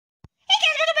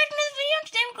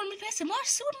some more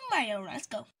Super Mario. Let's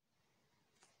go.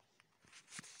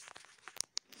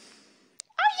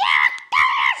 Oh yeah! There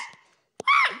it is!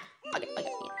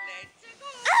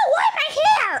 Oh, why am I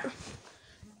here?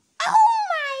 Oh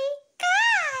my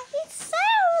God! It's so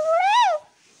rude!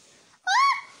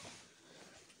 Oh.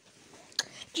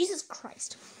 Jesus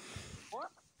Christ! Oh,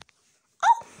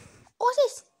 what's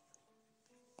this?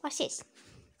 What's this?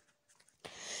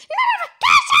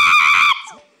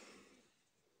 Notifications!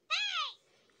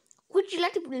 Would you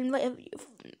like to invite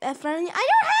a friend? I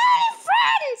don't have any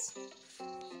friends!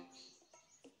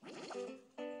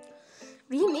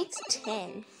 Remix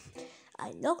 10. I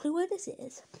have no clue where this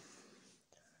is.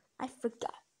 I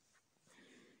forgot.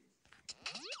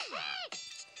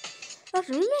 That's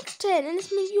Remix 10, and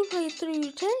this means you'll play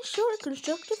through 10 short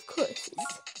constructive courses.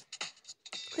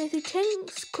 Play through 10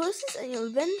 courses and you'll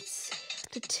advance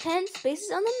to 10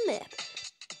 spaces on the map.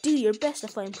 Do your best to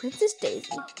find Princess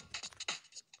Daisy.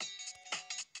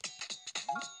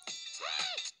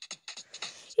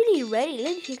 You need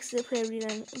Ready tickets to play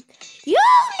Remix. You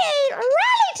need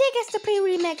Ready tickets to play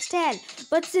Remix 10.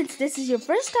 But since this is your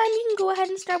first time, you can go ahead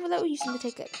and start without using the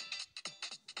ticket.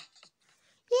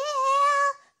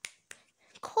 Yeah!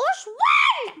 Course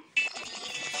 1!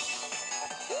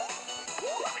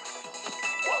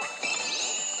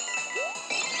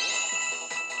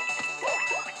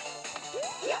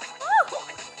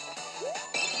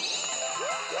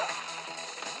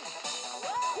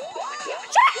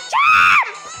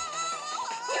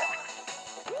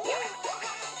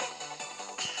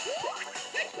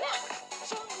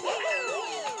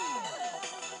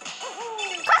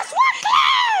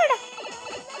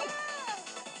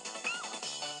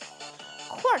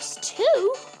 Course 2? I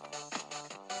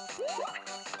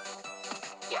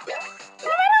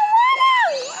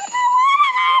don't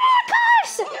want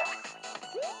course!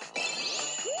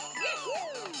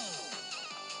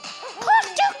 Course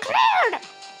 2 cleared!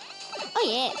 Oh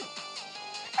yeah.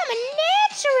 I'm a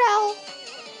natural.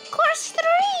 Course 3?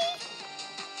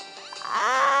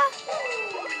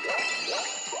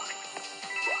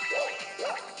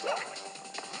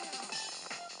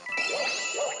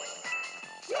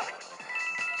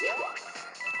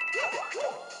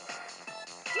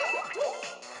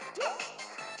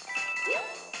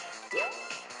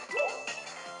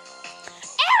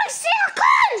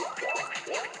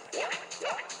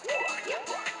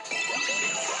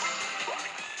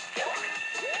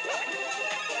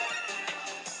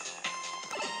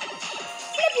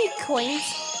 Coins.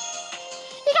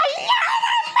 You got yellow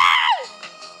on me!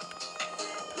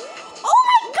 Oh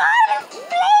my God, it's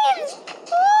flames!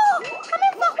 Oh, I'm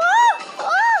in the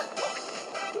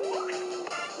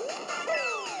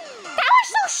That was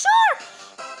so short!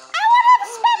 I want to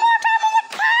spend more time in the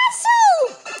castle!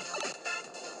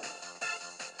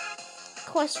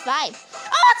 Course 5.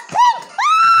 Oh, it's pink!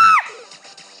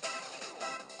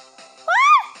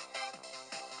 What?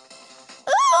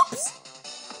 Oops!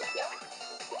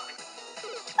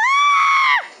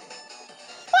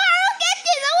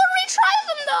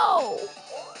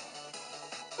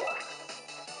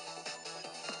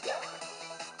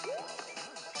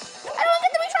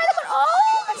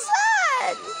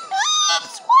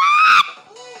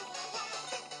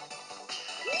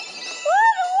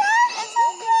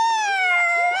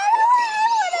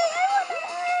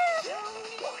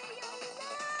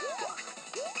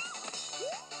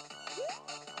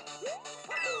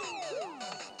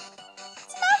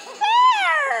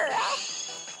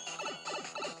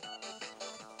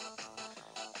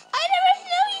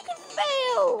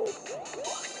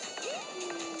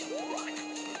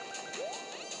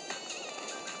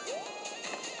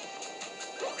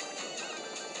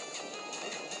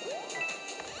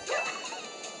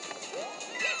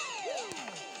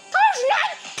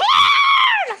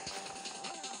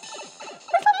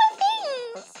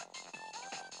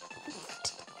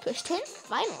 Push 10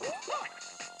 final.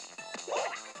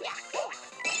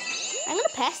 I'm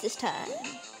gonna pass this time.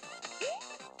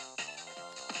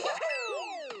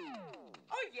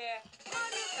 Oh yeah,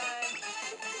 Mario time!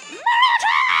 Mario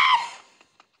time!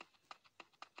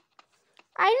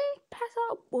 I didn't pass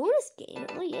out a bonus game.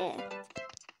 Oh yeah.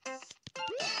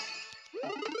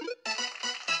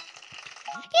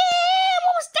 Yeah,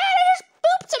 what was that? I just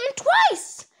booped something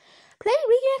twice. Play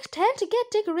Remix 10 to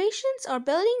get decorations or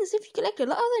buildings. If you collect a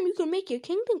lot of them, you can make your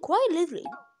kingdom quite lively.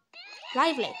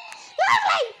 Lively.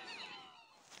 Lively!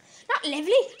 Not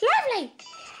lively, lively!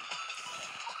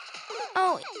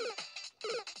 Oh.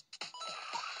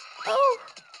 Oh.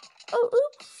 Oh,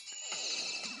 oops.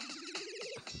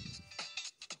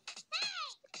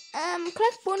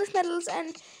 Collect bonus medals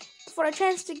and for a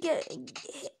chance to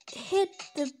hit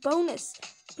the bonus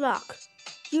block.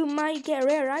 you might get a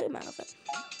rare item out of it.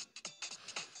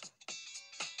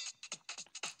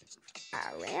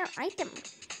 A rare item.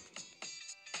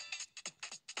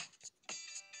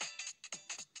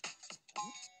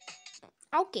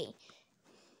 Okay.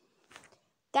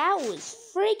 That was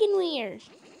freaking weird.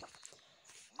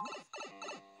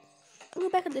 Go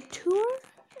back on the tour?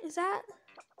 Is that?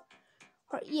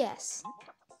 Or yes.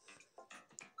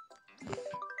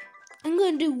 I'm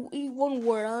gonna do one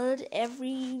world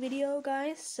every video,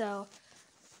 guys. So,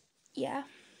 yeah.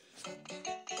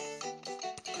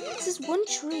 This is one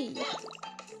tree.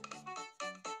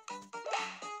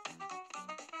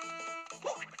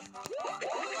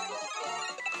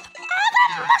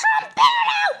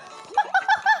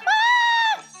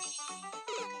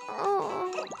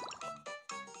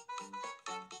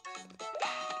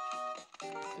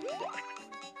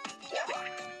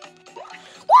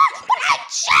 What? But I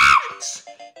jumped!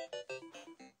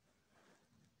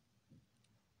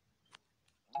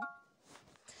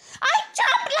 I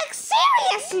jumped like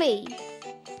seriously!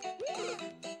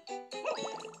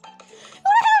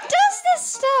 What the hell does this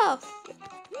stuff?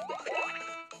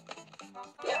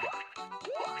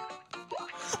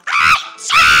 I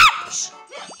jumped!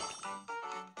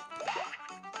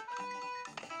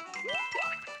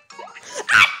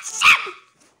 I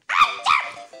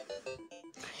jumped!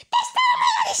 This doesn't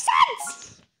make any sense!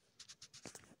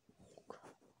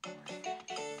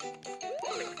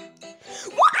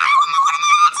 What else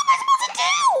am I supposed to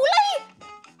do? Like...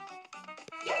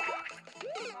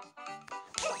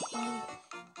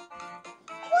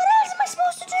 What else am I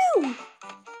supposed to do?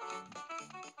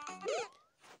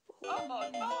 Oh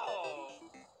no!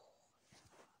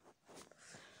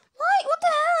 What the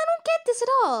hell? I don't get this at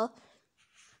all.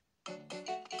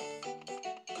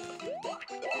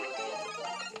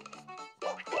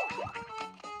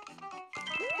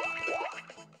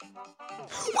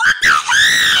 What the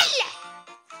hell?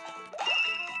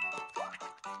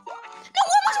 No,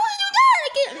 what am I supposed to do there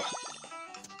again?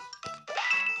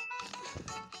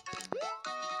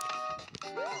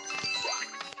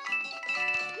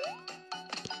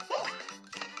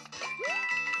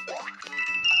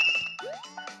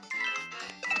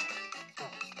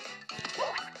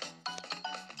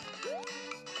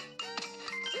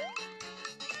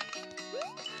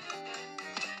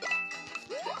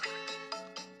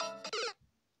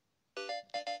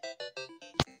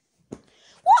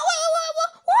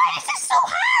 Why is this so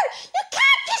hard? You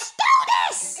can't just do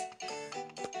this!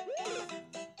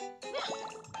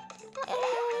 I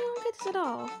don't get this at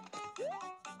all.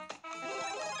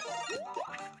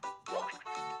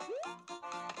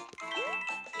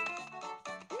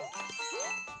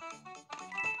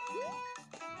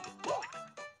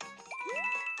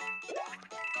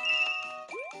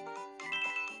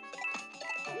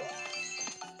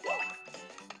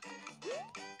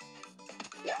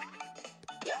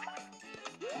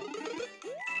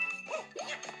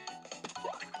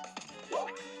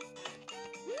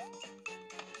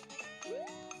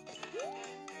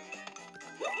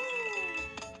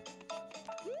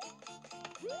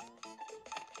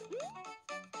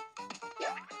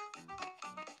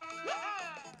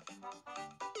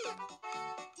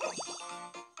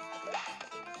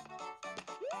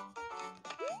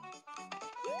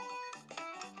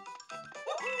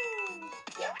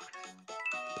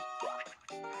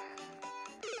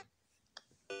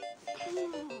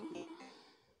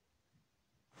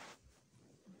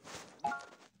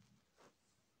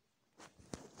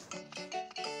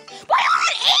 Why was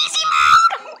it easy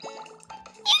mode?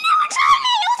 You never told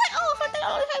me. I was like, oh, for the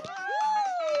only time.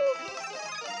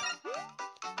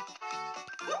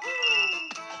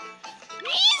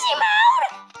 Easy mode.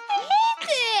 I hate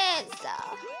this.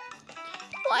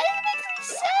 Why does it make any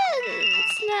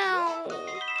sense now?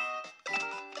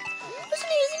 It was an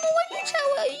easy mode. Why did you tell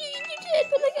what you did?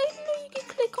 But like, I didn't know you could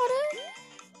click on it.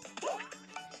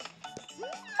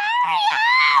 Mario!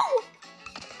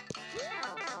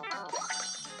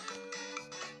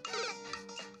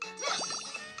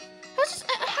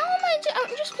 How am I?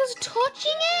 I'm just because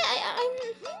touching it. I'm.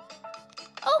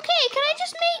 Okay, can I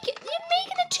just make it? You're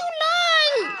making it too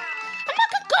long. I'm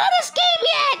not good at this game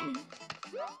yet.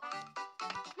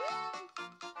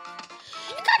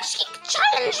 You can't just keep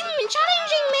challenging me.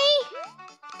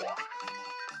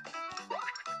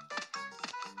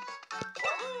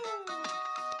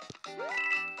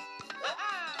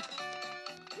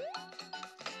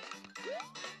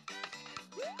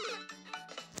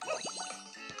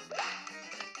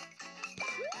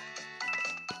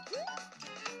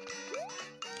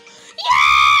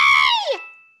 Yay!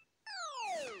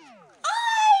 I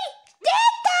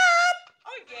did that!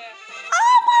 Oh yeah!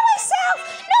 All by myself!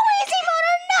 No easy mode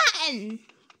or nothing!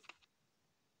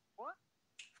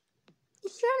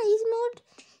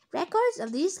 guys,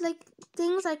 of these like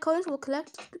things like coins will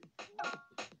collect.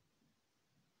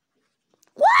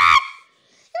 What?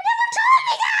 You never told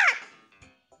me that!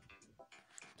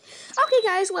 Okay,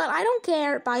 guys, well, I don't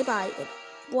care. Bye-bye.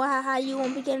 Wow, you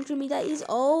won't be getting through me, guys.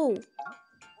 Oh.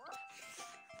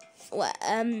 Well,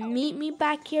 meet me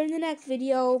back here in the next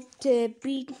video to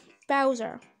beat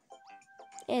Bowser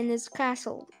in his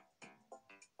castle.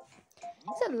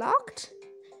 Is it locked?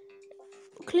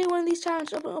 Clear one of these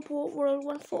challenges. Open up World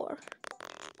 1-4.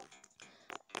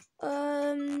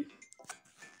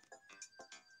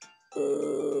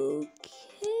 Okay.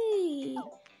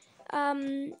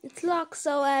 It's locked.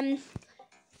 So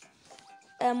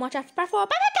watch out for part 4.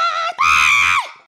 Bye.